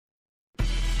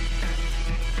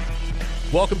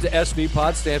Welcome to SV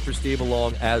Pod. Stand for Steve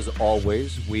along as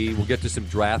always. We will get to some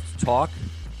draft talk.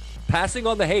 Passing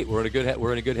on the hate. We're in a good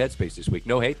headspace this week.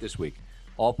 No hate this week.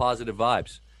 All positive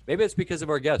vibes. Maybe it's because of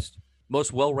our guest.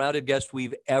 Most well-rounded guest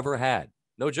we've ever had.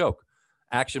 No joke.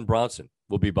 Action Bronson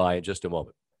will be by in just a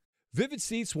moment. Vivid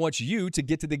Seats wants you to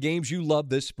get to the games you love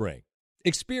this spring.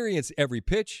 Experience every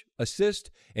pitch,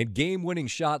 assist, and game-winning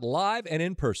shot live and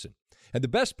in person. And the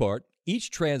best part,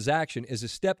 each transaction is a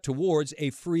step towards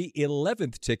a free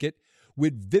 11th ticket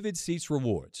with Vivid Seats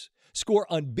rewards. Score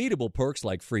unbeatable perks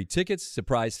like free tickets,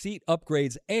 surprise seat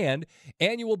upgrades, and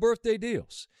annual birthday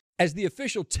deals. As the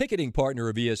official ticketing partner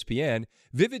of ESPN,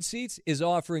 Vivid Seats is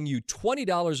offering you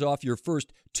 $20 off your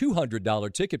first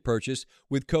 $200 ticket purchase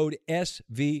with code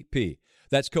SVP.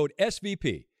 That's code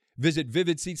SVP. Visit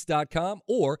vividseats.com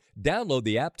or download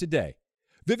the app today.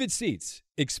 Vivid Seats.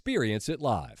 Experience it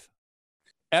live.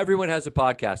 Everyone has a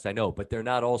podcast, I know, but they're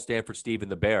not all Stanford Steve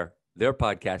and the Bear. Their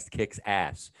podcast kicks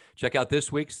ass. Check out this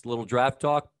week's little draft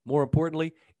talk. More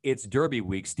importantly, it's Derby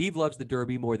week. Steve loves the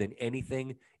Derby more than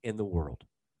anything in the world.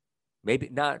 Maybe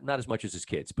not as much as his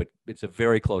kids, but it's a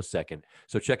very close second.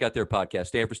 So check out their podcast,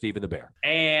 Stanford Steve and the Bear.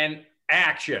 And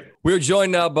action. We're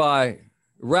joined now by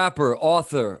rapper,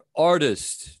 author,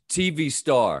 artist, TV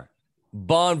star,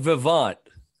 bon vivant,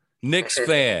 Knicks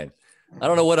fan. I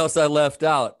don't know what else I left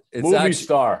out. It's movie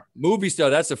star. Movie star,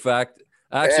 that's a fact.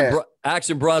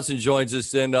 Action Bronson joins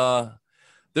us, and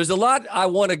there's a lot I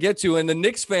want to get to, and the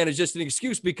Knicks fan is just an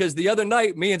excuse because the other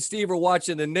night, me and Steve were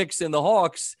watching the Knicks and the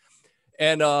Hawks,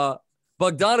 and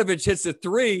Bogdanovich hits a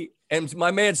three, and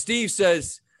my man Steve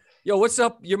says, yo, what's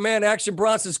up your man Action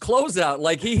Bronson's closeout?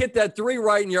 Like, he hit that three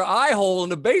right in your eye hole in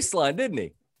the baseline, didn't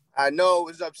he? I know, it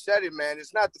was upsetting, man.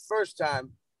 It's not the first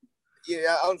time.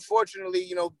 Yeah,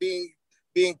 unfortunately,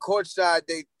 being courtside,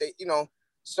 they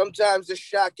sometimes the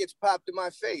shot gets popped in my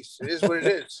face. It is what it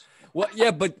is. Well,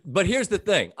 yeah, but here's the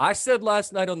thing. I said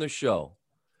last night on the show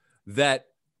that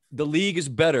the league is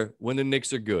better when the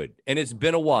Knicks are good. And it's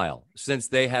been a while since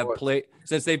they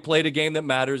played a game that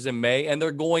matters in May, and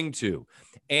they're going to.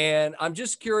 And I'm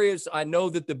just curious. I know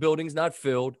that the building's not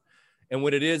filled, and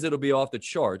when it is, it'll be off the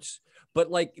charts.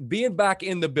 But like being back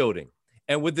in the building,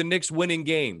 and with the Knicks winning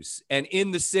games and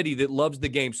in the city that loves the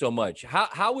game so much,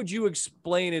 how would you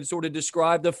explain and sort of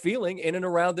describe the feeling in and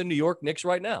around the New York Knicks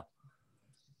right now?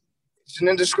 It's an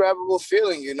indescribable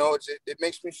feeling, it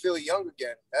makes me feel young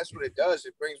again. That's what it does.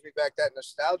 It brings me back that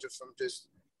nostalgia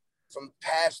from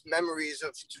past memories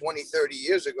of 20, 30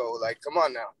 years ago. Like, come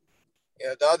on now.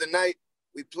 The other night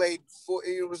we played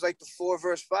it was like the 4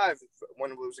 versus 5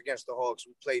 when it was against the Hawks.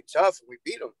 We played tough and we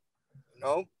beat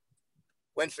them,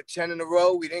 Went for 10 in a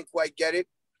row. We didn't quite get it.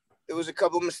 There was a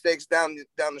couple of mistakes down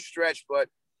the stretch, but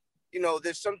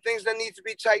there's some things that need to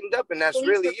be tightened up, and that's Police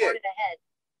really reported it. Ahead.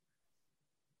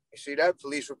 You see that?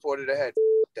 Police reported ahead.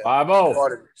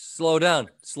 5-0. Slow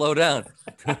down.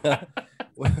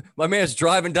 My man's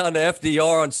driving down to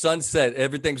FDR on Sunset.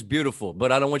 Everything's beautiful,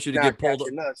 but I don't want you to get pulled.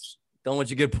 Don't want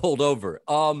you to get pulled over.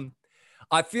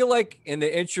 I feel like in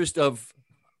the interest of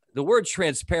the word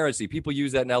transparency, people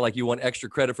use that now like you want extra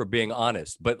credit for being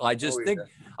honest. But I just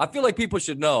I feel like people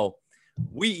should know.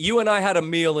 You and I had a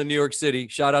meal in New York City.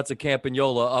 Shout out to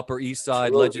Campagnola, Upper East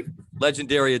Side,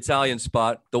 legendary Italian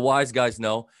spot. The wise guys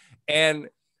know. And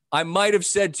I might have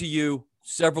said to you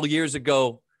several years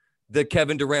ago that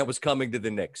Kevin Durant was coming to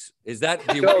the Knicks. Is that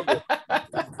you told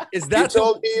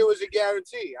me it was a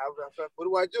guarantee. What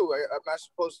do I do? Am I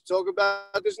supposed to talk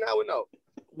about this now or no?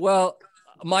 Well,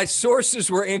 my sources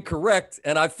were incorrect,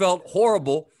 and I felt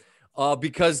horrible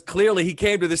because clearly he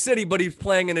came to the city, but he's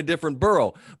playing in a different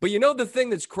borough. But the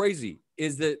thing that's crazy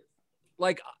is that,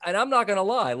 and I'm not going to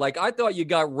lie, I thought you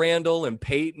got Randall and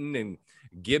Peyton and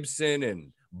Gibson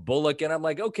and Bullock, and I'm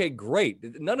like, okay,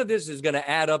 great. None of this is going to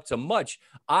add up to much.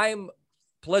 I'm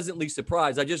pleasantly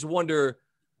surprised. I just wonder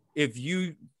if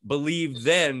you believed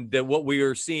then that what we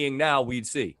are seeing now, we'd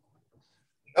see.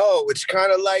 No, it's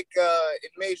kind of like in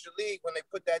Major League when they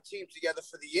put that team together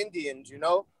for the Indians, It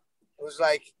was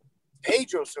like,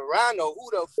 Pedro Serrano, who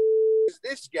the is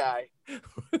this guy? You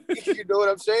know what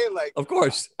I'm saying? Like, of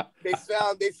course. They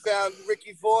found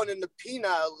Ricky Vaughn in the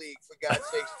Penile League, for God's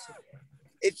sakes.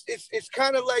 It's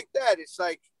kind of like that. It's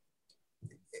like,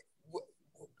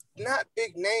 not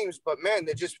big names, but man,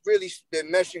 they're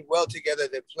meshing well together.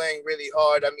 They're playing really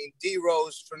hard. I mean,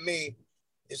 D-Rose, for me,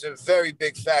 is a very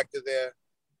big factor there.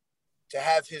 To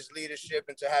have his leadership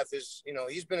and to have his,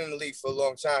 he's been in the league for a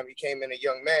long time. He came in a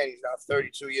young man. He's now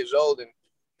 32 years old and,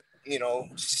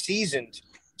 seasoned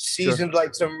sure.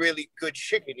 Like some really good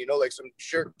chicken, like some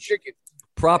jerk chicken.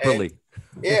 Properly.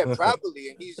 Properly.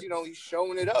 And he's, he's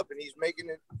showing it up and he's making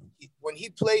it. When he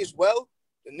plays well,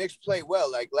 The Knicks play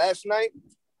well. Like last night,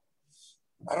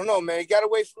 I don't know, man. He got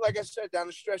away from, like I said, down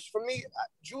the stretch. For me,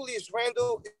 Julius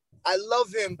Randle, I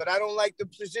love him, but I don't like the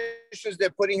positions they're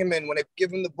putting him in when they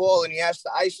give him the ball and he has to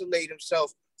isolate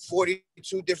himself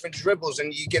 42 different dribbles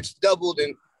and he gets doubled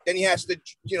and then he has to,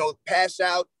 pass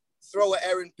out, throw an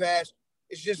errant pass.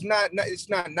 It's just it's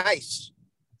not nice.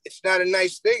 It's not a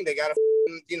nice thing. They got to,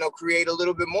 create a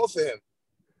little bit more for him.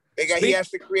 He has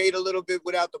to create a little bit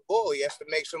without the ball. He has to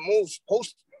make some moves,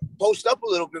 post up a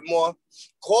little bit more,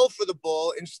 call for the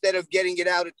ball instead of getting it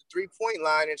out at the 3-point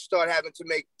line and start having to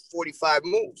make 45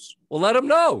 moves. Well, let him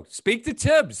know. Speak to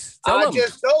Thibs. Tell him. I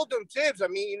just told him, Thibs. I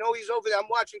mean, he's over there. I'm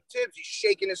watching Thibs. He's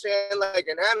shaking his hand like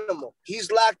an animal. He's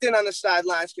locked in on the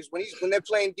sidelines because when they're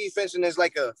playing defense and there's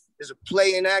a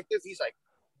play inactive, he's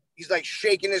like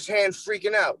shaking his hand,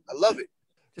 freaking out. I love it.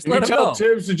 Just let him know.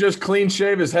 Thibs to just clean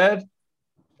shave his head?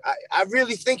 I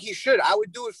really think he should. I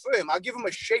would do it for him. I'll give him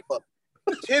a shape up.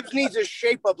 Thibs needs a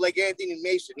shape up like Anthony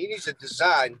Mason. He needs a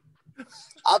design.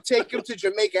 I'll take him to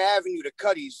Jamaica Avenue to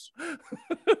Cuddy's.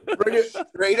 Bring it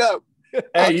straight up.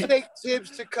 I'll take Thibs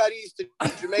to Cuddy's to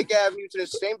Jamaica Avenue to the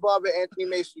same barber Anthony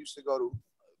Mason used to go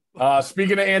to.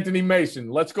 Speaking of Anthony Mason,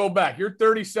 let's go back. You're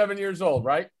 37 years old,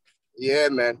 right? Yeah,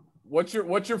 man. What's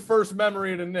your first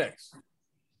memory of the Knicks?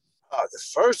 The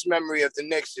first memory of the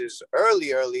Knicks is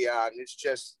early on.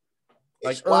 It's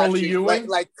like early Ewing?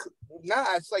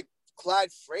 It's like Clyde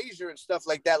Frazier and stuff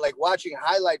like that, like watching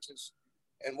highlights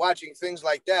and watching things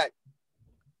like that.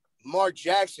 Mark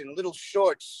Jackson, little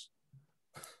shorts.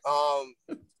 I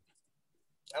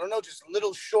don't know, just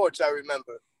little shorts I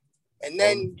remember. And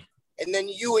then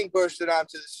Ewing bursted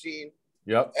onto the scene.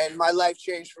 Yep. And my life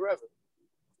changed forever.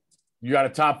 You got a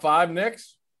top 5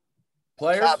 Knicks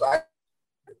players? Top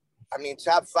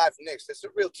 5 Knicks. That's a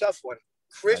real tough one.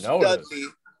 Chris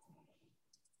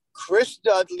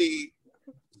Dudley,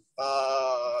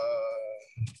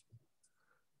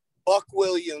 Buck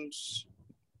Williams.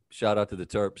 Shout out to the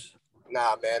Terps.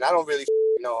 Nah, man, I don't really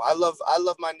know. I love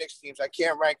my Knicks teams. I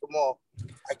can't rank them all.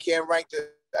 I can't rank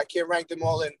them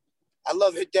all in. I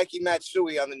love Hideki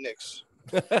Matsui on the Knicks.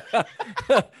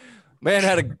 Man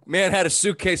had a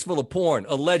suitcase full of porn,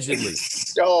 allegedly.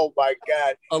 Oh my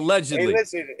God! Allegedly. Hey,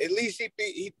 listen. At least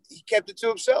he kept it to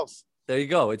himself. There you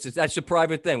go. That's your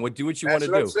private thing. Do what you want to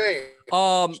do. That's what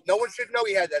I'm saying. No one should know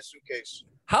he had that suitcase.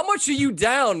 How much are you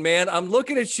down, man? I'm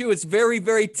looking at you. It's very,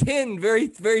 very tin, very,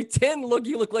 very tin. Look,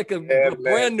 you look like a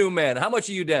brand new man. How much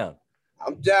are you down?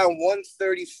 I'm down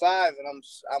 135, and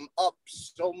I'm up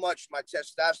so much. My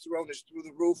testosterone is through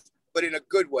the roof, but in a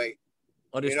good way.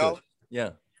 Understood.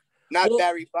 Yeah. Not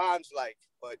Barry Bonds like,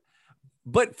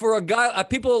 but for a guy,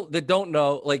 people that don't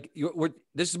know, like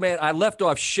this man, I left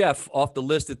off Chef off the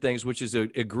list of things, which is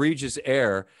an egregious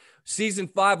error. Season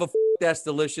 5 of That's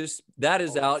Delicious, that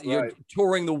is out. Right. You're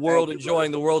touring the world,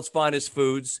 enjoying the world's finest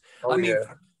foods.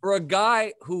 For a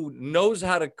guy who knows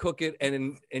how to cook it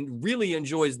and really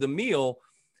enjoys the meal,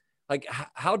 like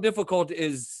how difficult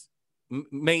is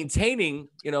maintaining,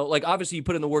 like obviously you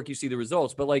put in the work, you see the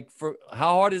results, but like for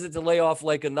how hard is it to lay off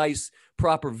like a nice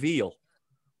proper veal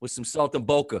with some salt and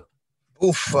boca?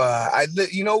 Oof.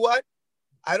 You know what?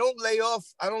 I don't lay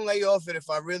off it if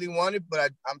I really want it,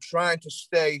 but I'm trying to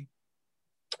stay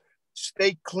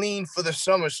clean for the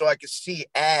summer so I can see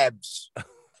abs.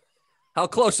 How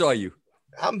close are you?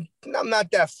 I'm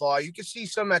not that far. You can see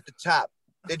some at the top.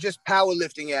 They're just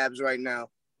powerlifting abs right now.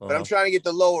 But I'm trying to get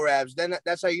the lower abs. Then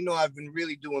that's how you know I've been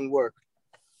really doing work.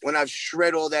 When I've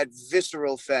shred all that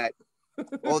visceral fat,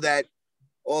 all that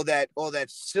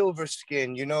silver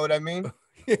skin. You know what I mean?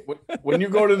 When you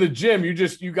go to the gym,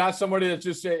 you got somebody that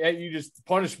just say, "Hey, you just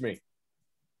punish me,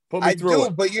 put me through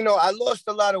it." But I lost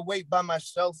a lot of weight by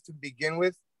myself to begin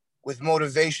with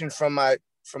motivation from my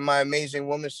amazing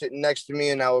woman sitting next to me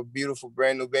and our beautiful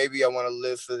brand new baby. I want to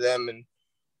live for them and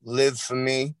live for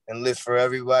me and live for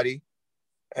everybody.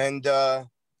 And at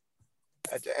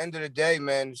the end of the day,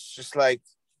 man, it's just like,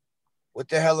 what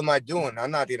the hell am I doing?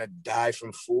 I'm not going to die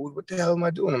from food. What the hell am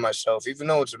I doing to myself, even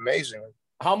though it's amazing?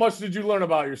 How much did you learn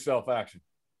about yourself, Action?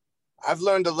 I've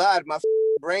learned a lot. My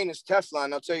brain is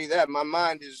Teflon, I'll tell you that. My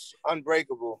mind is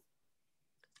unbreakable.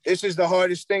 This is the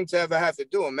hardest thing to ever have to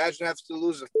do. Imagine having to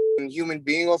lose a human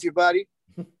being off your body.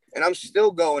 And I'm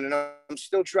still going, and I'm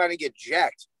still trying to get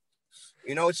jacked.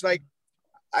 It's like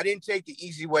I didn't take the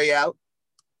easy way out.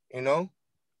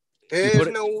 There's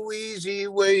no easy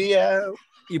way out.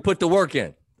 You put the work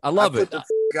in. I love it.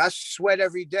 I sweat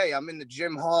every day. I'm in the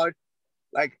gym hard.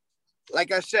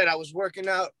 Like I said, I was working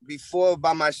out before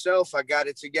by myself. I got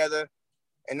it together.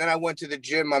 And then I went to the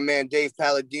gym. My man, Dave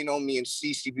Palladino, me and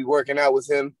Cece be working out with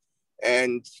him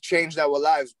and changed our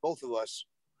lives, both of us.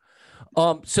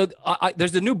 So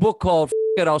there's a new book called F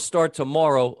It, I'll Start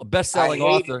Tomorrow, a best-selling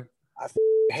author. I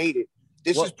hate it.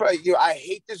 This is probably, I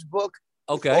hate this book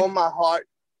with all my heart.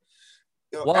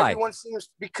 Why? Everyone seems,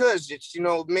 because it's,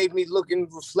 made me look and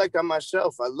reflect on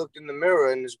myself. I looked in the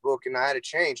mirror in this book and I had to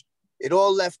change. It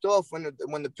all left off when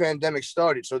the pandemic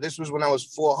started. So this was when I was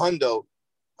 400.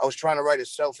 I was trying to write a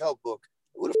self-help book.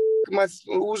 Who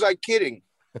was I kidding?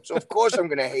 So of course I'm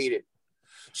going to hate it.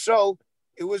 So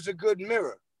it was a good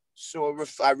mirror. So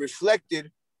I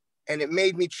reflected and it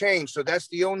made me change. So that's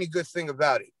the only good thing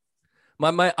about it.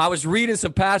 I was reading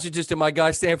some passages to my guy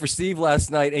Stanford Steve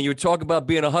last night, and you were talking about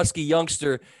being a husky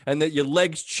youngster and that your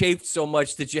legs chafed so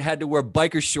much that you had to wear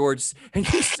biker shorts. And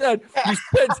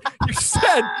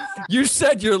you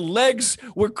said your legs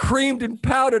were creamed and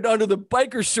powdered under the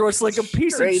biker shorts like a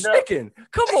piece of chicken.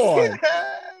 Come on.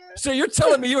 So you're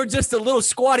telling me you were just a little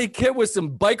squatty kid with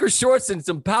some biker shorts and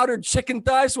some powdered chicken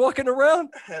thighs walking around?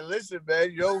 Listen,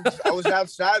 man, I was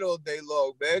outside all day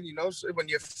long, man. So when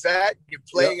you're fat, you're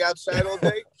playing outside all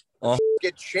day,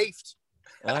 get chafed.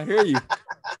 I hear you.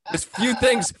 There's few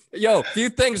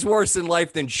things worse in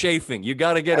life than chafing. You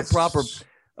got to get a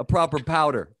proper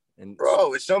powder. And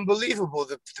bro, it's unbelievable.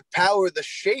 The power of the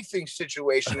chafing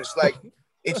situation is like,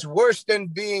 it's worse than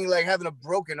being like having a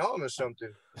broken arm or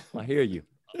something. I hear you.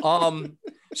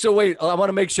 So wait, I want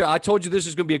to make sure. I told you this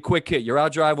is going to be a quick hit. You're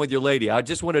out driving with your lady. I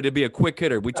just wanted to be a quick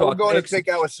hitter. We're going to pick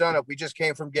our son up. We just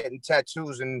came from getting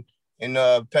tattoos in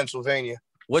Pennsylvania.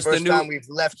 First time we've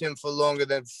left him for longer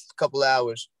than a couple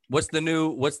hours. What's the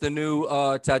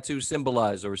new tattoo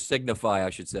symbolize or signify, I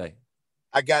should say?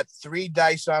 I got 3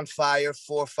 dice on fire,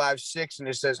 4, 5, 6, and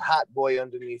it says hot boy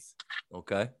underneath.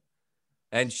 Okay.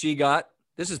 And she got,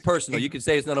 this is personal. You can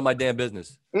say it's none of my damn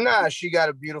business. Nah, she got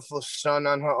a beautiful sun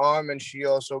on her arm, and she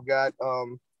also got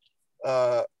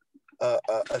a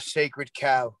sacred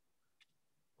cow.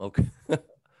 Okay.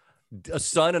 A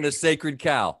sun and a sacred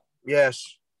cow.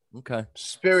 Yes. Okay.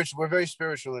 Spiritual. We're very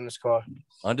spiritual in this car.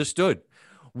 Understood.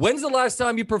 When's the last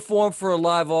time you performed for a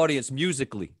live audience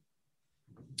musically?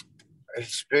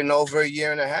 It's been over a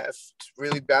year and a half. It's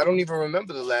really bad. I don't even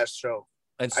remember the last show.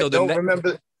 And so I don't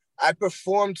remember. I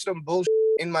performed some bullshit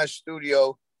in my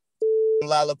studio,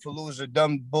 Lollapalooza,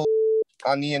 dumb bull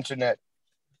on the internet.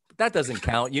 That doesn't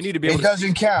count. You need to be able It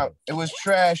doesn't count. It was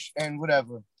trash and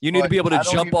whatever. You need to be able to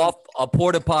jump off a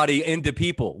porta potty into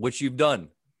people, which you've done.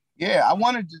 Yeah,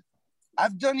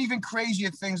 I've done even crazier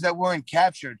things that weren't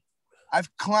captured.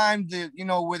 I've climbed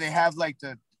where they have like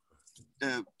the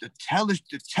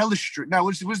telestream. Now,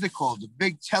 what's it called? The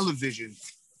big television.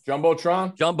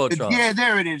 Jumbotron? Yeah,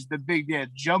 there it is. The big,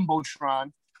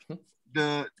 Jumbotron.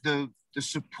 The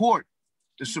support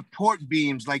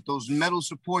beams, like those metal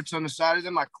supports on the side of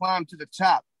them. I climbed to the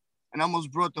top and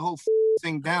almost brought the whole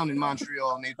thing down in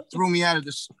Montreal. And they threw me out of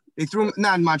this.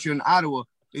 Not in Montreal, in Ottawa.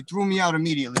 They threw me out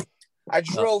immediately. I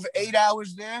drove 8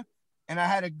 hours there, and I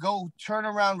had to go turn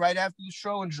around right after the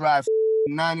show and drive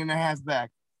 9.5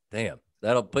 back. Damn.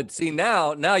 But see,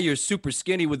 now you're super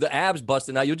skinny with the abs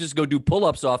busting out. You'll just go do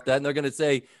pull-ups off that, and they're going to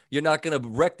say you're not going to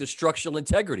wreck the structural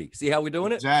integrity. See how we're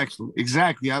doing it?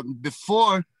 Exactly.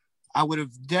 Before, I would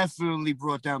have definitely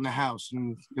brought down the house,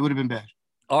 and it would have been bad.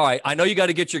 All right. I know you got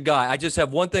to get your guy. I just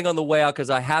have one thing on the way out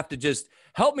because I have to just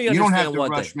help me understand one thing. You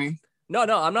don't have to rush me. No,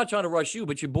 I'm not trying to rush you,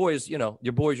 but your boy is, your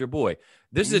boy's your boy.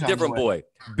 This is a different boy.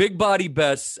 Big Body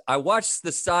Bess. I watched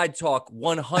the side talk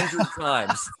 100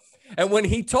 times. And when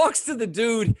he talks to the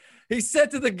dude, he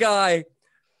said to the guy,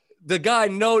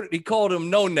 he called him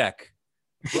no neck,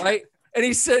 right? And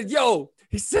he said,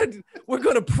 we're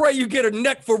going to pray you get a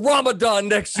neck for Ramadan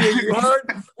next year. You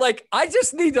heard? Like, I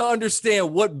just need to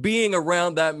understand what being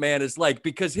around that man is like,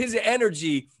 because his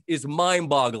energy is mind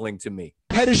boggling to me.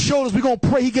 Head and shoulders, we're going to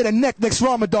pray he get a neck next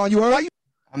Ramadan. You heard?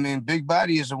 I mean, Big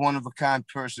Body is a one-of-a-kind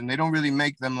person. They don't really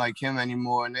make them like him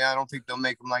anymore, and I don't think they'll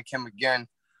make them like him again.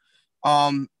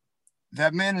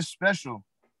 That man is special.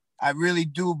 I really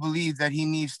do believe that he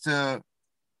needs to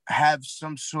have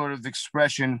some sort of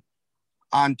expression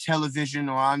on television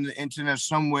or on the internet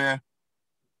somewhere,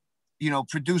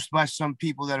 produced by some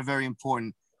people that are very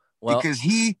important. Because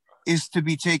he is to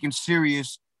be taken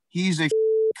serious. He's a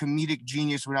comedic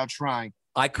genius without trying.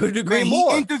 I couldn't agree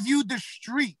more. He interviewed the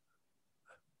street.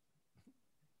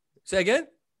 Say again?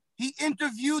 He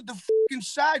interviewed the fucking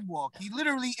sidewalk. He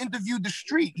literally interviewed the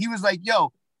street. He was like,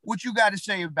 yo, what you got to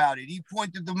say about it? He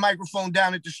pointed the microphone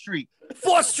down at the street.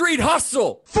 4th Street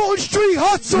Hustle. 4th Street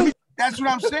Hustle. That's what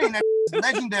I'm saying. That's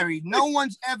legendary. No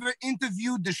one's ever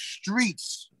interviewed the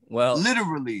streets. Well,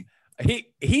 literally. He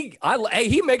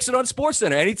makes it on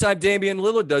SportsCenter anytime Damian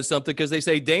Lillard does something because they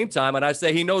say Dame time, and I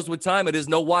say he knows what time it is.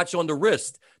 No watch on the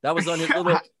wrist. That was on his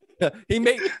little.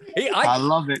 I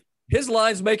love it. His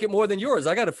lines make it more than yours.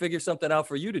 I got to figure something out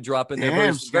for you to drop in there.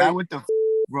 Damn, Scott, what the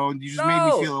bro? You just made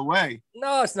me feel away.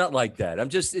 No, it's not like that.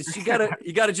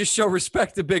 You gotta just show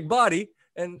respect to Big Body.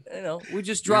 And, we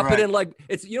just drop it in like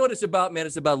it's, what it's about, man.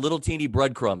 It's about little teeny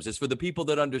breadcrumbs. It's for the people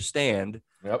that understand.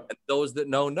 Yep. And those that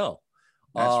know.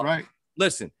 That's right.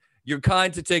 Listen, you're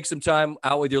kind to take some time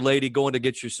out with your lady, going to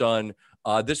get your son.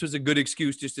 This was a good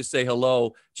excuse just to say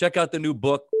hello. Check out the new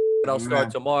book. I'll start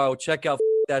tomorrow. Check out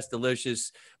That's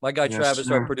Delicious. My guy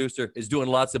Travis, our producer, is doing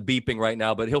lots of beeping right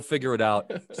now, but he'll figure it out.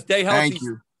 Stay healthy. Thank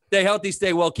you. Stay healthy,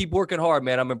 stay well. Keep working hard,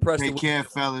 man. I'm impressed. Take care,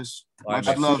 fellas. Right,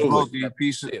 much love, both of you.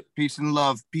 Peace and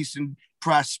love. Peace and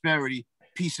prosperity.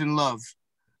 Peace and love.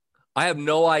 I have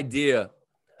no idea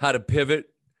how to pivot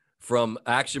from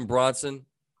Action Bronson,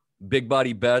 Big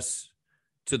Body Bess,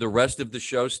 to the rest of the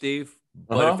show, Steve.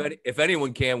 But if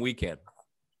anyone can, we can.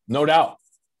 No doubt.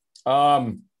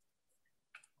 I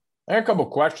have a couple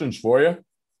questions for you.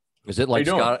 Is it like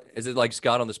Scott? Is it like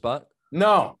Scott on the spot?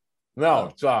 No.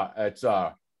 It's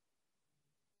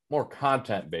more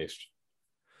content based.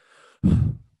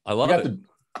 I love it.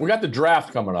 We got the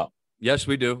draft coming up. Yes,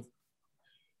 we do.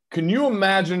 Can you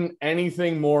imagine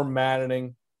anything more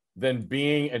maddening than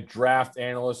being a draft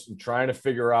analyst and trying to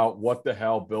figure out what the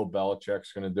hell Bill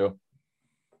Belichick's going to do?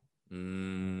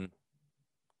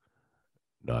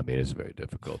 No, I mean, it's very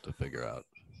difficult to figure out,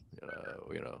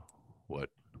 what.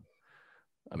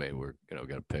 I mean, we're going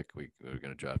to pick. We're going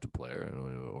to draft a player,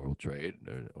 or we'll trade,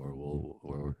 or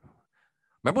we'll.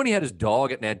 Remember when he had his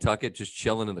dog at Nantucket just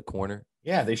chilling in the corner?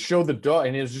 Yeah, they showed the dog,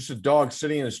 and it was just a dog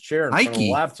sitting in his chair in front of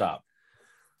a laptop.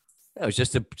 It was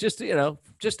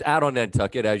just out on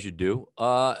Nantucket as you do.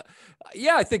 I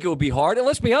think it would be hard. And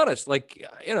let's be honest, it's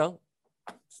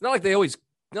not like they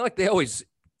always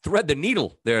thread the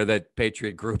needle there. That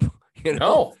Patriot group,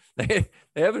 No, they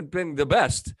haven't been the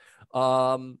best.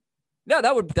 No,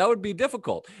 that would be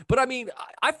difficult. But I mean,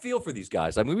 I feel for these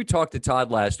guys. I mean, we talked to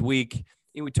Todd last week.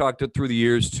 And we talked through the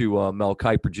years to Mel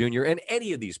Kiper Jr. and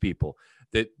any of these people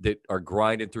that are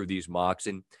grinding through these mocks.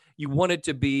 And you want it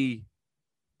to be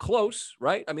close,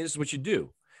 right? I mean, this is what you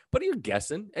do. But you're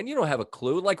guessing, and you don't have a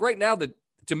clue. Like right now,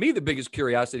 to me, the biggest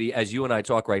curiosity as you and I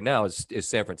talk right now is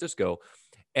San Francisco.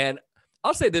 And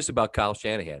I'll say this about Kyle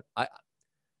Shanahan.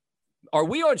 Are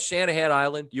we on Shanahan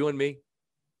Island, you and me?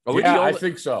 I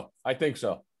think so.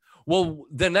 Well,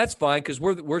 then that's fine because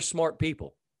we're smart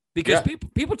people. Because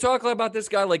people talk about this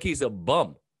guy like he's a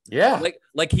bum. Yeah.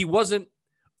 Like he wasn't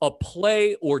a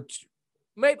play or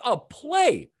maybe a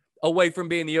play away from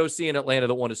being the OC in Atlanta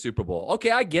that won a Super Bowl. Okay,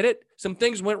 I get it. Some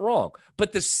things went wrong.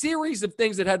 But the series of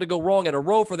things that had to go wrong in a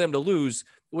row for them to lose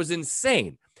was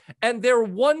insane. And they're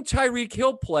one Tyreek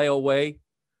Hill play away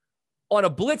on a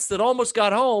blitz that almost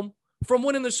got home from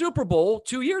winning the Super Bowl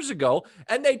 2 years ago.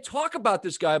 And they talk about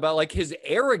this guy about like his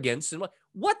arrogance. And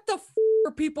what the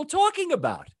are people talking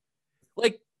about?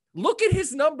 Like, look at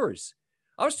his numbers.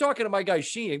 I was talking to my guy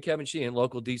Kevin Sheehan,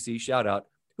 local DC, shout out,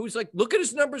 who's like, look at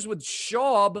his numbers with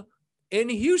Schaub in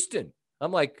Houston.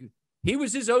 I'm like, he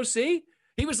was his OC?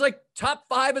 He was like top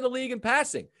 5 in the league in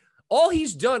passing. All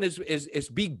he's done is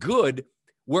be good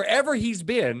wherever he's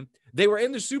been. They were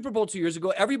in the Super Bowl 2 years ago.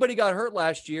 Everybody got hurt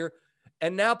last year.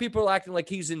 And now people are acting like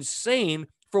he's insane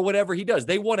for whatever he does.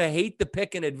 They want to hate the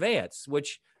pick in advance,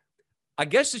 which I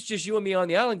guess it's just you and me on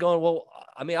the island going, well,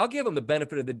 I mean, I'll give him the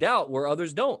benefit of the doubt where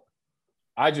others don't.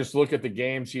 I just look at the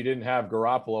games he didn't have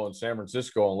Garoppolo in San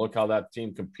Francisco and look how that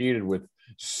team competed with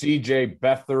C.J.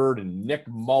 Beathard and Nick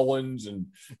Mullins and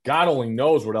God only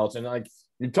knows what else. And like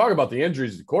you talk about the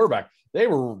injuries at the quarterback, they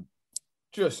were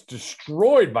just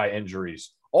destroyed by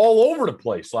injuries all over the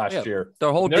place last year.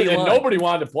 Their whole and nobody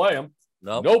wanted to play him.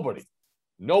 No,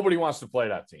 nobody wants to play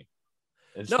that team.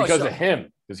 It's because of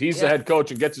him, because he's the head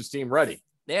coach and gets his team ready.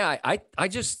 Yeah,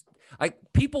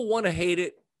 people want to hate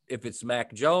it if it's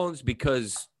Mac Jones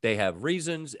because they have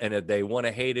reasons, and if they want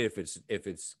to hate it if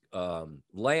it's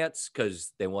Lance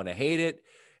because they want to hate it.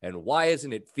 And why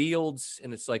isn't it Fields?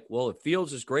 And it's like, well, if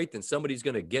Fields is great, then somebody's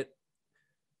going to get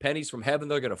pennies from heaven.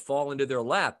 They're going to fall into their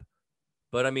lap.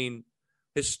 But I mean,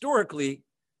 historically,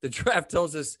 the draft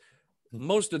tells us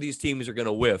most of these teams are going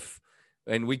to whiff.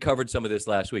 And we covered some of this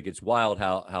last week. It's wild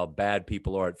how bad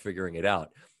people are at figuring it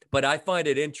out. But I find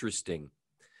it interesting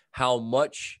how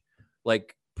much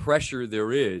like pressure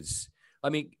there is. I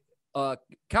mean,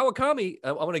 Kawakami,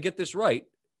 I want to get this right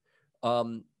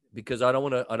because I don't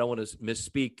want to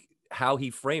misspeak how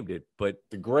he framed it. But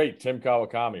the great Tim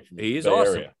Kawakami from the Bay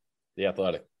awesome. Area, the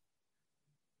Athletic.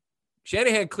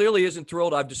 Shanahan clearly isn't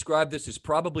thrilled. I've described this as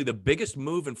probably the biggest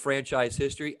move in franchise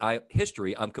history.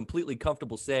 I'm completely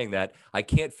comfortable saying that. I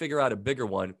can't figure out a bigger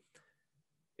one.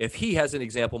 if he has an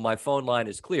example, my phone line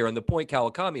is clear. And the point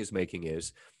Kawakami is making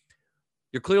is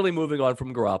you're clearly moving on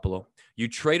from Garoppolo. You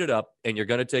traded up and you're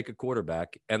going to take a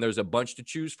quarterback, and there's a bunch to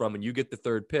choose from, and you get the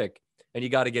third pick, and you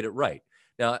got to get it right.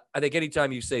 Now, I think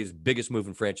anytime you say his biggest move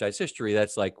in franchise history,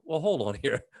 that's like, well, hold on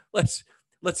here. Let's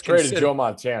traded Joe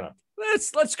Montana.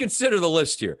 Let's consider the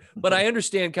list here. But I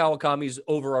understand Kawakami's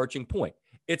overarching point.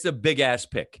 It's a big ass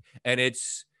pick, and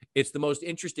it's the most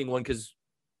interesting one because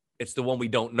it's the one we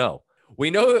don't know. We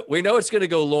know it's going to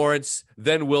go Lawrence,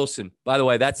 then Wilson. By the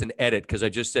way, that's an edit because I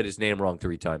just said his name wrong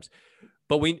 3 times.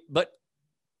 But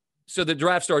so the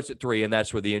draft starts at 3, and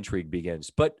that's where the intrigue begins.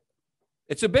 But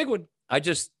it's a big one.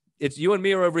 It's you and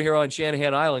me are over here on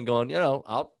Shanahan Island going,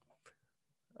 I'll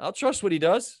trust what he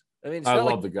does. I mean, I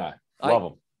love the guy. Love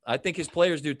him. I think his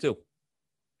players do too.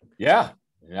 Yeah,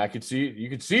 I could see. You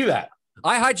could see that.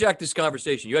 I hijacked this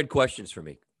conversation. You had questions for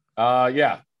me.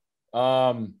 Yeah.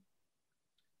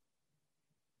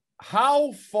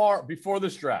 How far before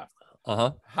this draft?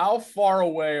 How far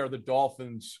away are the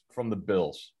Dolphins from the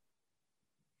Bills?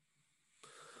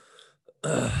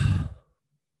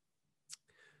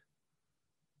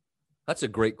 That's a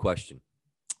great question.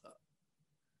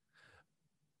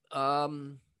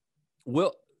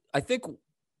 Well, I think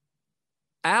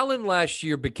Allen last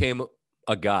year became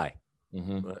a guy.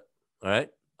 Mm-hmm. All right?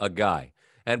 A guy.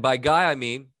 And by guy, I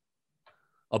mean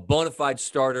a bona fide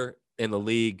starter in the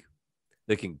league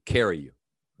that can carry you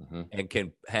and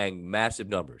can hang massive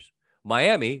numbers.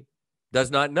 Miami does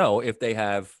not know if they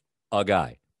have a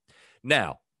guy.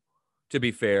 Now, to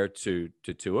be fair to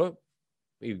Tua,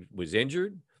 he was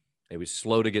injured. He was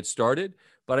slow to get started.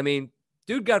 But, I mean,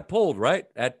 dude got pulled, right,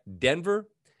 at Denver.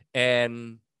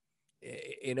 And,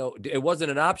 it wasn't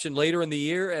an option later in the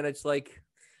year. And it's like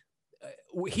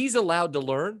he's allowed to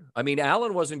learn. I mean,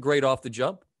 Allen wasn't great off the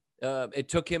jump. It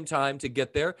took him time to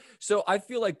get there. So I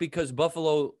feel like because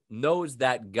Buffalo knows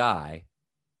that guy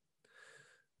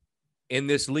in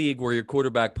this league where your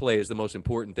quarterback play is the most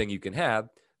important thing you can have,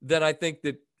 then I think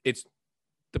that it's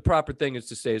the proper thing is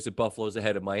to say is that Buffalo is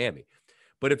ahead of Miami.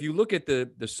 But if you look at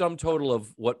the sum total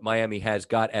of what Miami has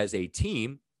got as a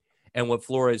team and what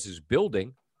Flores is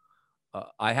building,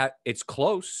 it's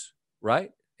close, right?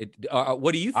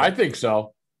 What do you think? I think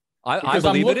so. I believe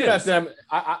I'm looking it is. at them.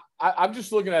 I'm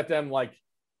just looking at them like,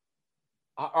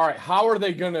 all right, how are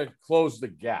they going to close the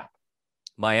gap?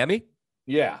 Miami?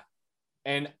 Yeah.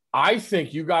 And I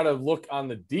think you got to look on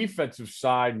the defensive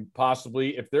side,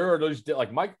 possibly if there are those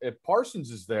like if Parsons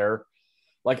is there,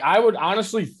 like I would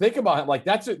honestly think about him. Like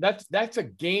that's a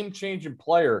game changing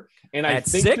player. And I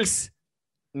think 6?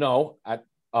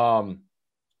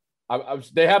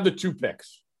 They have the 2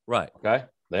 picks. Right. Okay.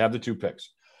 They have the 2 picks,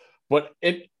 but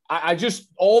I just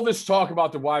all this talk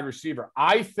about the wide receiver.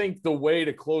 I think the way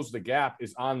to close the gap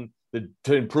is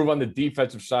to improve on the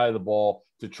defensive side of the ball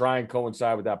to try and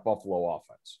coincide with that Buffalo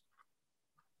offense.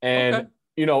 And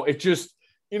it just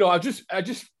I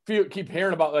just keep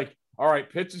hearing about like, all right,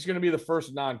 Pitts is going to be the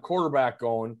first non-quarterback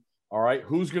going. All right,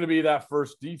 who's going to be that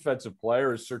first defensive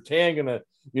player? Is Surtain going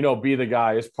to be the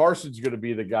guy? Is Parsons going to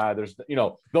be the guy? There's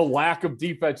the lack of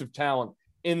defensive talent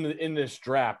in this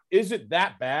draft. Is it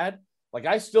that bad? Like,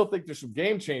 I still think there's some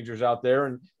game changers out there,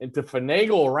 and to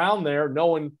finagle around there,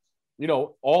 knowing,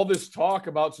 all this talk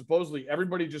about supposedly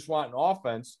everybody just wanting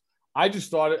offense. I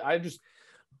just thought I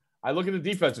look at the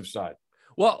defensive side.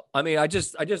 Well, I mean, I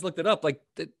just looked it up, like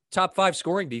the top 5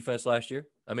 scoring defense last year.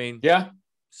 I mean, yeah.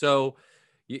 So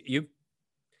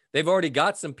they've already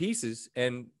got some pieces,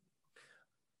 and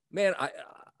man,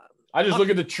 I just look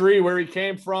at the tree where he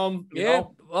came from.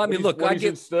 Well, I mean, look, I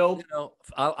get still.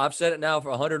 I've said it now for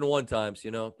 101 times.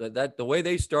 That the way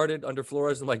they started under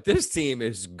Flores, I'm like, this team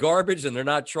is garbage, and they're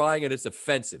not trying, and it's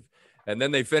offensive. And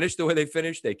then they finished the way they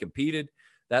finished. They competed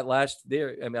that last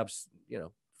year. I mean,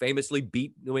 famously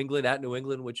beat New England at New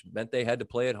England, which meant they had to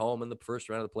play at home in the first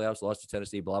round of the playoffs, lost to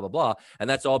Tennessee, blah, blah, blah. And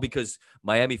that's all because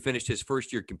Miami finished his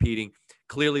first year competing.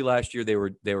 Clearly last year they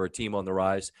were a team on the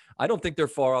rise. I don't think they're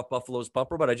far off Buffalo's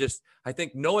bumper, but I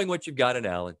think knowing what you've got in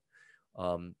Allen,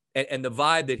 and the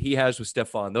vibe that he has with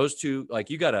Stephon, those two,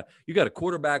 like you got a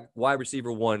quarterback, wide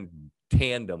receiver 1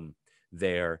 tandem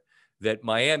there that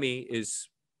Miami is,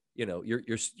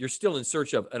 you're still in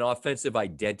search of an offensive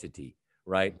identity,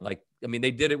 right? Like, I mean,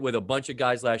 they did it with a bunch of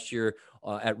guys last year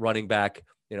at running back.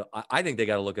 I think they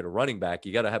got to look at a running back.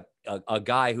 You got to have a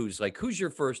guy who's like, who's your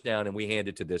first down? And we hand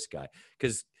it to this guy,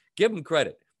 because give them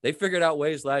credit. They figured out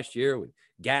ways last year with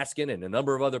Gaskin and a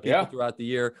number of other people throughout the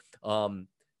year.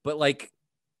 But like,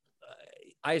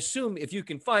 I assume if you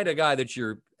can find a guy that's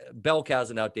your bell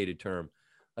cow's an outdated term.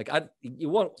 Like you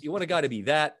want a guy to be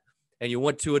that, and you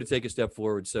want Tua to take a step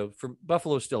forward. So for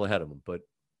Buffalo's still ahead of them, but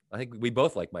I think we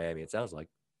both like Miami, it sounds like.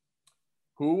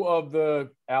 Who of the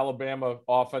Alabama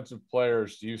offensive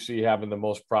players do you see having the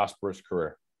most prosperous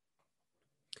career?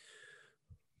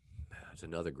 That's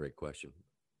another great question.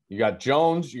 You got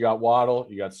Jones, you got Waddle,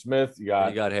 you got Smith, you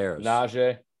got Harris.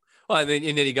 Najee. Well, I mean,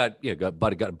 and then you got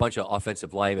a bunch of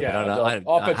offensive linemen. Yeah,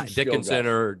 offensive Dickinson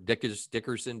or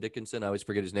Dickerson. I always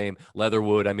forget his name.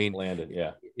 Leatherwood. I mean, Landon.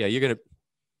 Yeah. Yeah, you're gonna.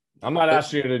 I'm not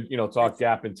asking you to, talk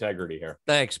gap integrity here.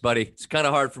 Thanks, buddy. It's kind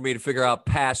of hard for me to figure out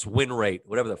pass win rate,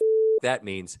 whatever the that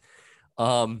means.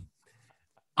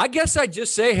 I guess I'd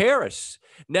just say Harris.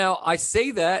 Now, I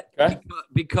say that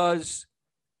because,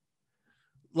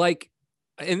 like,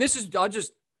 and this is, I'll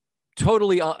just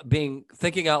totally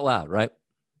thinking out loud, right?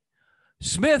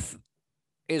 Smith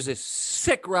is a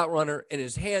sick route runner, and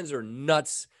his hands are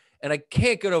nuts, and I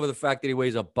can't get over the fact that he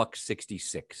weighs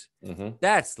 $166. Mm-hmm.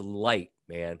 That's light,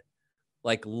 man.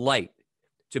 Like, light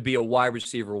to be a wide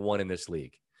receiver one in this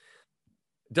league.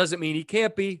 Doesn't mean he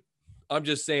can't be. I'm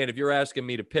just saying, if you're asking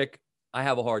me to pick, I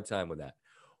have a hard time with that.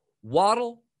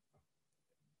 Waddle,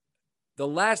 the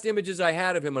last images I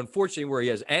had of him, unfortunately, where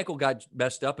his ankle got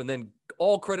messed up, and then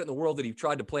all credit in the world that he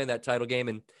tried to play in that title game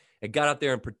and got out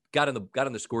there and got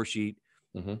on the score sheet.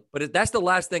 Mm-hmm. But that's the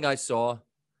last thing I saw,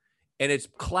 and it's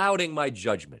clouding my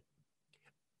judgment.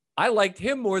 I liked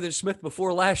him more than Smith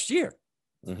before last year.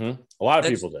 Mm-hmm. A lot of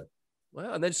people did.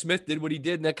 Well, and then Smith did what he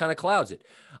did, and that kind of clouds it.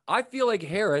 I feel like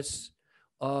Harris,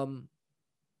 and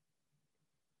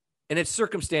it's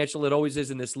circumstantial. It always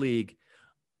is in this league.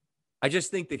 I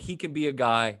just think that he can be a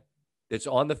guy that's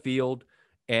on the field,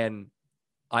 and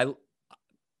what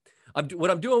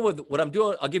I'm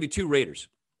doing, I'll give you two Raiders.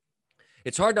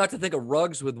 It's hard not to think of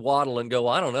Ruggs with Waddle and go,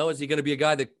 I don't know, is he going to be a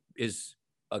guy that is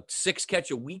a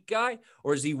 6-catch-a-week guy,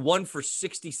 or is he 1 for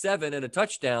 67 and a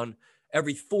touchdown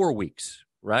every 4 weeks,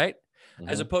 right? Mm-hmm.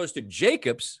 As opposed to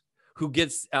Jacobs, who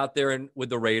gets out there with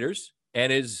the Raiders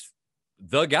and is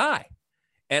the guy.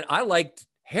 And I liked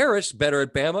Harris better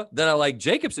at Bama than I like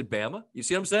Jacobs at Bama. You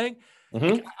see what I'm saying?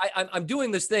 Mm-hmm. I'm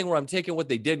doing this thing where I'm taking what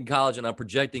they did in college and I'm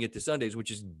projecting it to Sundays,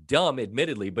 which is dumb,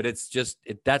 admittedly, but it's just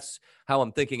that's how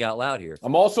I'm thinking out loud here.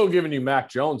 I'm also giving you Mac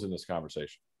Jones in this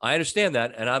conversation. I understand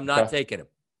that, and I'm not taking him.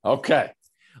 Okay.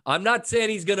 I'm not saying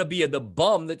he's going to be the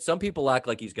bum that some people act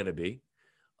like he's going to be.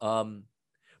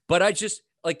 But I just,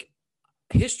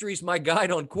 history's my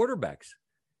guide on quarterbacks.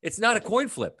 It's not a coin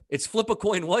flip. It's flip a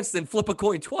coin once, then flip a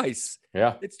coin twice.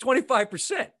 Yeah. It's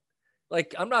 25%.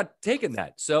 I'm not taking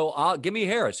that. So give me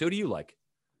Harris. Who do you like?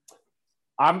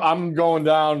 I'm going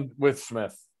down with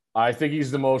Smith. I think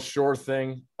he's the most sure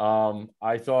thing.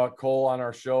 I thought Cole on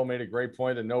our show made a great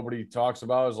point that nobody talks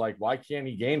about is why can't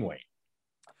he gain weight?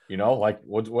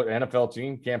 What NFL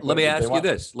team can't? Let me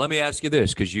ask you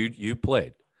this, because you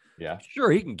played. Yeah. Sure,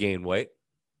 he can gain weight.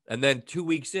 And then 2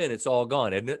 weeks in, it's all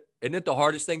gone, isn't it? Isn't it the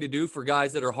hardest thing to do for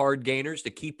guys that are hard gainers to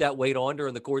keep that weight on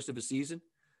during the course of a season?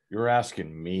 You're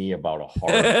asking me about a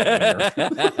hard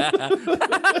gainer.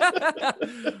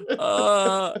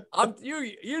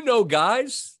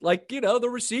 Guys, the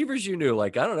receivers you knew. I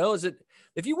don't know, is it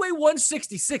if you weigh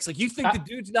 166, you think the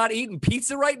dude's not eating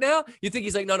pizza right now? You think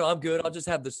he's no, I'm good. I'll just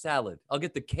have the salad. I'll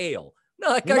get the kale.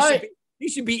 No, that guy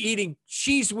should be eating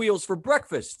cheese wheels for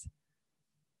breakfast.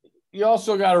 You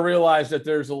also got to realize that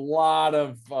there's a lot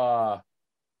of, how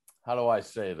do I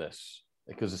say this?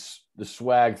 Because the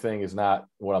swag thing is not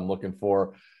what I'm looking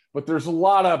for, but there's a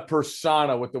lot of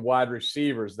persona with the wide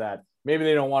receivers that maybe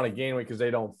they don't want to gain weight because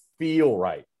they don't feel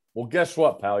right. Well, guess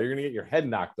what, pal? You're going to get your head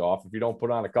knocked off if you don't put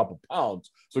on a couple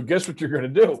pounds. So guess what you're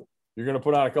going to do? You're going to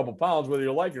put on a couple pounds, whether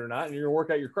you like it or not, and you're going to work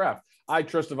out your craft. I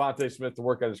trust Devontae Smith to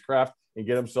work out his craft and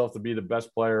get himself to be the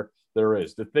best player there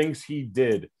is. The things he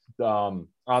did on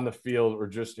the field are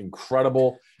just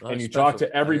incredible. And you talk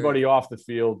to everybody off the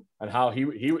field and how he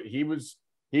was,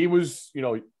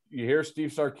 you hear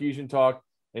Steve Sarkisian talk,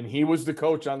 and he was the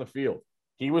coach on the field.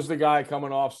 He was the guy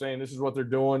coming off saying, this is what they're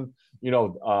doing.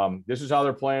 This is how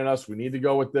they're playing us. We need to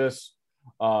go with this.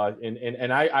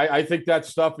 And I think that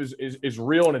stuff is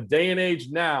real in a day and age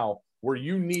now where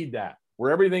you need that,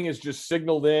 where everything is just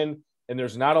signaled in and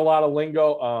there's not a lot of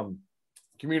lingo,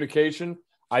 communication.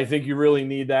 I think you really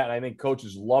need that. And I think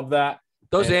coaches love that.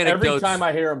 Those anecdotes. Every time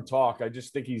I hear him talk, I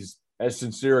just think he's as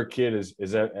sincere a kid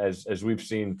as we've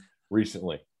seen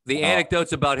recently. The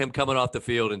anecdotes about him coming off the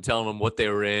field and telling them what they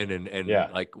were in and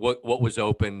what was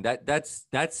open. That's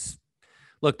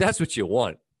what you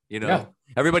want. Yeah.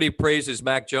 Everybody praises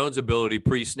Mac Jones' ability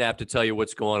pre-snap to tell you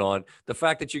what's going on. The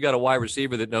fact that you got a wide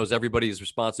receiver that knows everybody's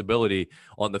responsibility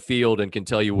on the field and can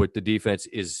tell you what the defense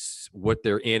is, what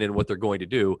they're in and what they're going to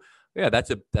do. Yeah,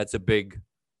 that's a big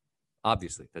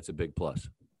plus.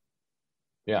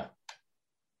 Yeah.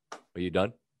 Are you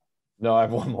done? No, I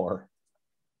have one more.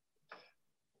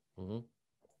 Mm-hmm.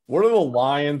 What are the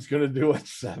Lions going to do at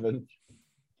 7?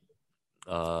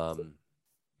 Why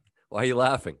are you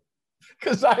laughing?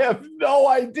 Because I have no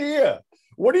idea.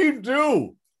 What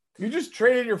do? You just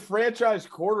traded your franchise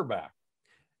quarterback.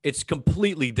 It's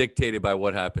completely dictated by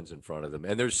what happens in front of them.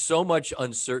 And there's so much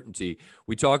uncertainty.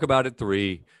 We talk about it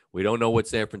 3. We don't know what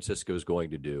San Francisco is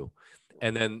going to do.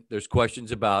 And then there's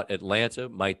questions about Atlanta.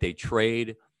 Might they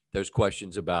trade? There's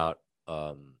questions about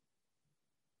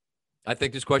I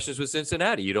think there's questions with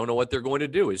Cincinnati. You don't know what they're going to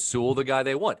do. Is Sewell the guy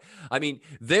they want? I mean,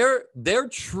 they're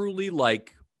truly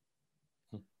like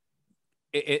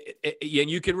and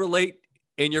you can relate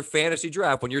in your fantasy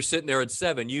draft when you're sitting there at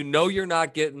 7, you know you're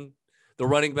not getting the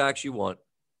running backs you want,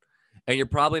 and you're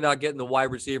probably not getting the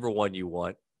wide receiver one you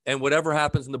want. And whatever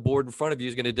happens in the board in front of you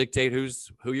is going to dictate who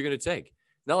you're going to take.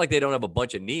 Not like they don't have a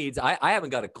bunch of needs. I haven't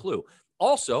got a clue.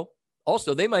 Also,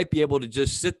 they might be able to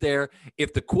just sit there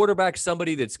if the quarterback's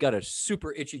somebody that's got a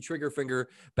super itchy trigger finger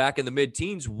back in the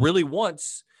mid-teens really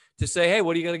wants to say, hey,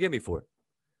 what are you going to give me for it?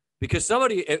 Because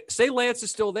say Lance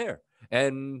is still there.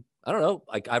 And I don't know,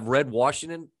 like I've read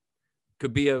Washington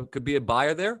could be a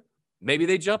buyer there. Maybe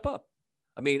they jump up.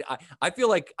 I mean, I feel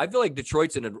like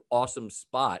Detroit's in an awesome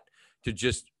spot to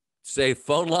just say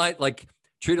phone line, like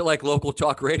treat it like local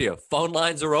talk radio. Phone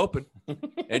lines are open,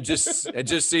 and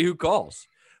just see who calls.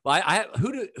 Well,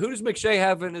 who does McShay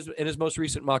have in his most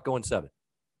recent mock going 7?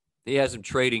 He has him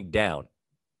trading down.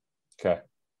 Okay,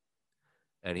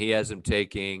 and he has him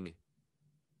taking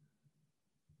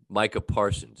Micah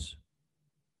Parsons.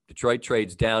 Detroit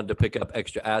trades down to pick up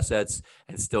extra assets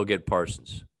and still get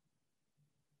Parsons.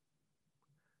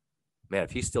 Man,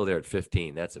 if he's still there at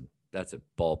 15, that's a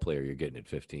ball player you're getting at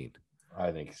 15.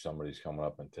 I think somebody's coming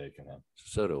up and taking him.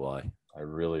 So do I. I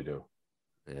really do.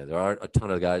 Yeah, there aren't a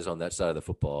ton of guys on that side of the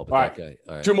football, but all that right. guy.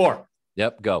 All right. 2 more.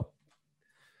 Yep, go.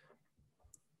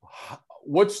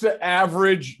 What's the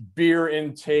average beer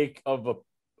intake of the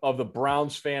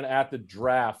Browns fan at the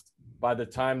draft by the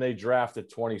time they draft at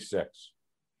 26?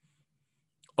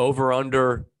 Over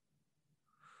under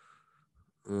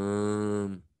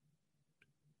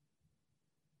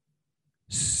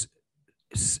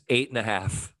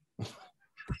 8.5.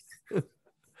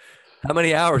 How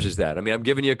many hours is that? I mean, I'm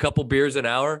giving you a couple beers an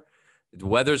hour. The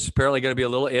weather's apparently going to be a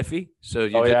little iffy. So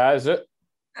is it?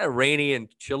 Rainy and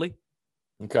chilly.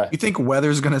 Okay. You think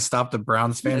weather's going to stop the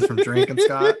Browns fans from drinking,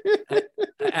 Scott?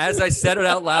 As I said it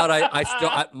out loud,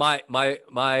 my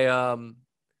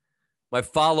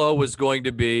follow was going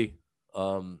to be,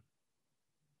 when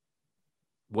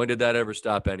did that ever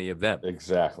stop any of them?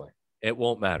 Exactly. It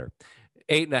won't matter.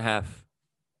 8.5.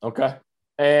 Okay.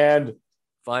 And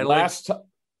finally,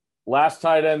 last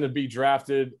tight end to be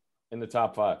drafted in the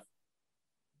top 5.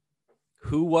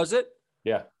 Who was it?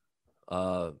 Yeah.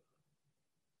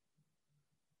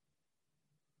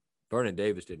 Vernon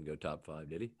Davis didn't go top 5,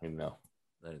 did he? No.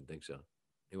 I didn't think so.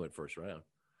 He went first round.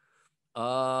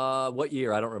 What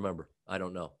year? I don't remember. I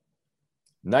don't know.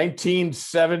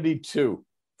 1972.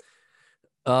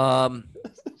 I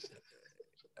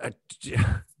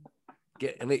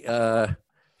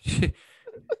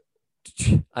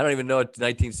don't even know a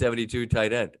 1972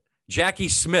 tight end. Jackie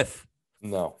Smith.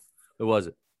 No. Who was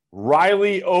it?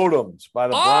 Riley Odoms by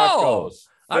the Broncos.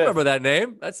 I remember that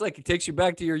name. That's like it takes you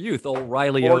back to your youth. Old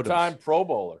Riley Odoms. 4-time Pro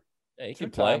Bowler. Yeah, he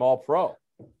can play. 2-time All Pro.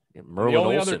 Yeah, the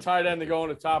only other tight end to go in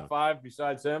the top 5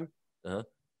 besides him,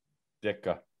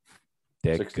 Ditka.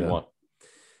 61.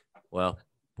 Well,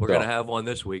 we're going to have one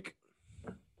this week.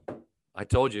 I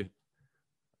told you.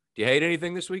 Do you hate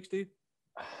anything this week, Steve?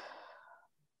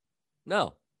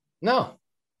 No.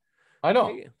 I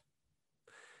don't. It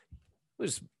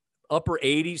was upper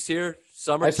 80s here,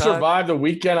 summertime. I survived the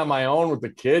weekend on my own with the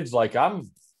kids. Like, I'm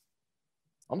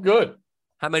good.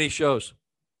 How many shows?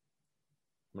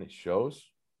 How many shows?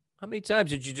 How many times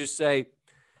did you just say,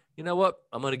 you know what?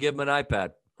 I'm going to give them an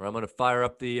iPad, or I'm going to fire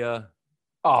up the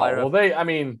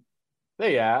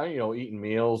eating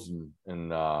meals and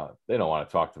they don't want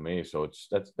to talk to me. So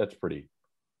that's pretty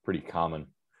common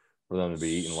for them to be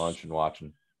eating lunch and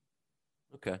watching.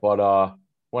 Okay. But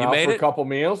went out for a couple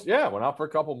meals. Yeah, went out for a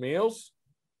couple meals.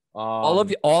 All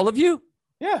of you?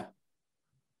 Yeah.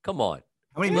 Come on.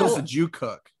 How many meals did you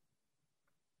cook?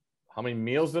 How many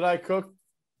meals did I cook?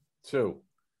 2.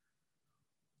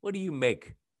 What do you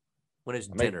make when it's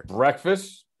dinner?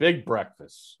 Breakfast, big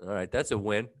breakfast. All right, that's a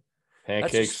win.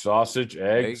 Pancakes, sausage,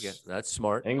 eggs. That's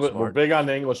smart. We're big on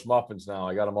the English muffins now.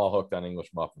 I got them all hooked on English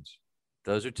muffins.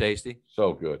 Those are tasty.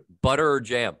 So good. Butter or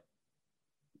jam?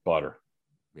 Butter.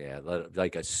 Yeah,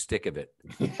 like a stick of it.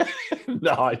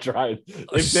 No, I tried.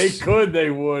 If they could,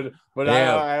 they would, but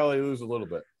Yeah. I only lose a little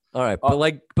bit. All right, but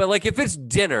like if it's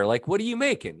dinner, like what are you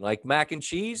making? Like mac and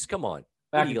cheese? Come on.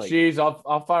 Mac and cheese.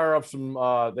 I'll fire up some.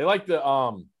 They like the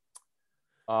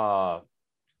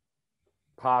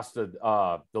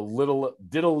pasta. The little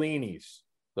ditallinis,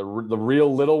 the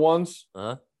real little ones.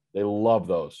 They love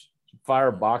those. Fire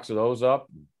a box of those up.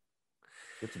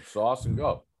 Get some sauce and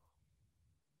go.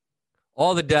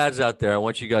 All the dads out there, I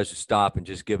want you guys to stop and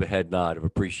just give a head nod of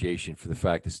appreciation for the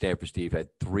fact that Stanford Steve had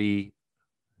three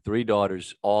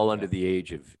daughters, all under the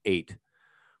age of 8.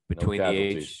 Between the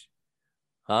age,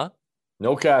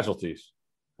 No casualties,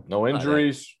 no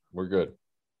injuries. We're good.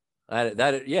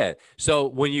 Yeah. So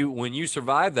when you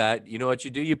survive that, you know what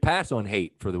you do? You pass on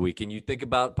hate for the week, and you think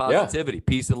about positivity,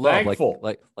 peace, and love. Thankful.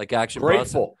 like Action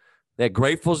Grateful. Bronson. Yeah,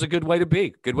 grateful is a good way to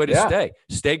be. Good way to stay.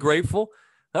 Stay grateful.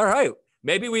 All right.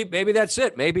 Maybe that's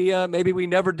it. Maybe we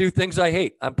never do things I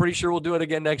hate. I'm pretty sure we'll do it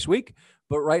again next week.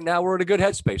 But right now we're in a good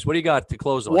headspace. What do you got to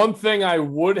close on? One thing I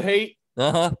would hate,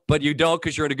 but you don't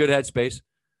because you're in a good headspace,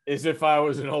 is if I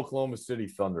was an Oklahoma City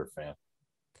Thunder fan.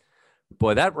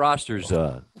 Boy, that roster's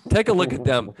take a look at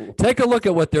them. Take a look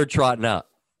at what they're trotting out.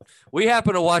 We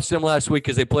happened to watch them last week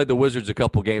because they played the Wizards a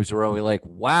couple games ago. And we're like,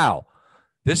 wow,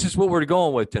 this is what we're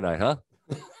going with tonight, huh?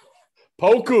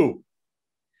 Poku.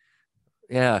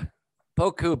 Yeah.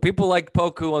 Poku. People like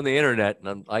Poku on the internet. And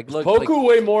I'm like, look. Poku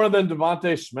way more than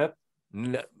Devontae Smith?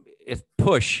 No, it's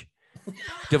push.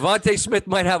 Devontae Smith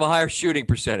might have a higher shooting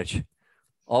percentage.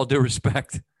 All due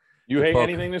respect. You hate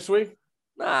anything this week?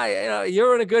 Nah,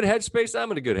 you're in a good headspace.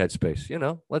 I'm in a good headspace.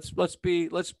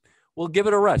 We'll give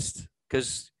it a rest.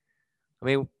 Because, I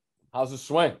mean. How's the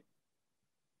swing?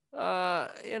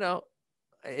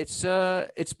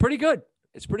 It's pretty good.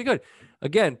 It's pretty good.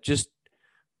 Again, just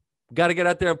got to get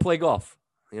out there and play golf.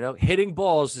 Hitting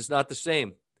balls is not the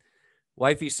same.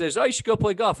 Wifey says, "Oh, you should go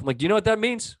play golf." I'm like, "Do you know what that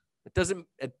means?" It doesn't.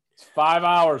 It's 5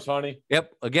 hours, honey.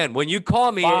 Yep. Again, when you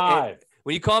call me, 5.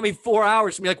 when you call me 4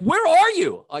 hours, I'm like, "Where are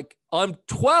you?" Like, I'm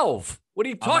 12. What are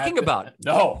you talking about?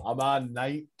 No, I'm on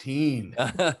 19.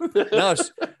 No,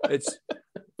 it's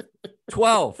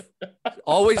 12.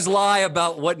 Always lie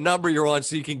about what number you're on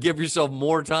so you can give yourself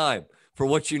more time for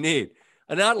what you need.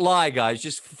 And not lie, guys.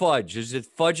 Just fudge.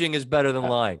 Fudging is better than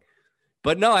lying.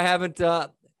 But no, I haven't.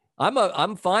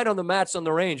 I'm fine on the mats on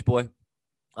the range, boy.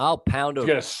 I'll pound Did it. you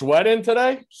get a sweat in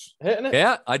today? Hitting it?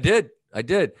 Yeah, I did.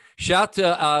 Shout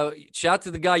to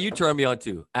the guy you turned me on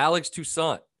to, Alex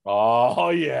Toussaint.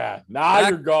 Oh yeah, now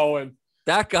you're going.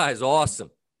 That guy's awesome.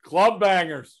 Club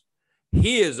bangers.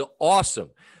 He is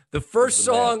awesome. The first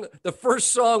song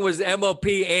was MOP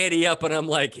Andy Up, and I'm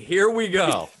like, here we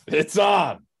go. It's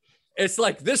on. It's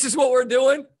like, this is what we're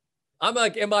doing. I'm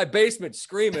like in my basement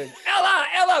screaming,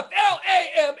 LILFLAME.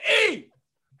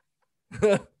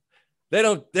 They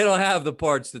don't have the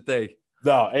parts that they.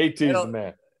 No, AT's the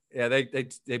man. Yeah,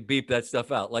 they beep that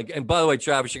stuff out. Like, and by the way,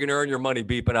 Travis, you're gonna earn your money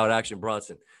beeping out Action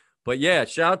Bronson. But yeah,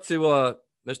 shout out to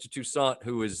Mr. Toussaint,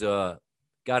 who is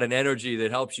got an energy that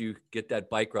helps you get that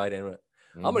bike ride in.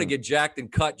 I'm going to get jacked and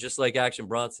cut just like Action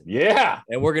Bronson. Yeah.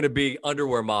 And we're going to be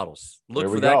underwear models. Look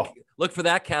for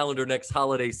that calendar next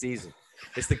holiday season.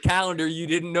 It's the calendar you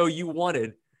didn't know you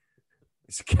wanted.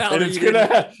 It's a calendar. And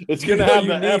it's gonna have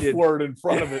the F word in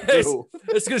front of it too.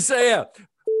 It's going to say, yeah,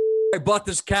 I bought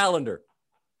this calendar.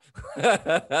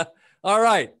 All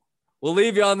right. We'll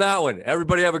leave you on that one.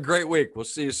 Everybody have a great week. We'll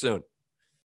see you soon.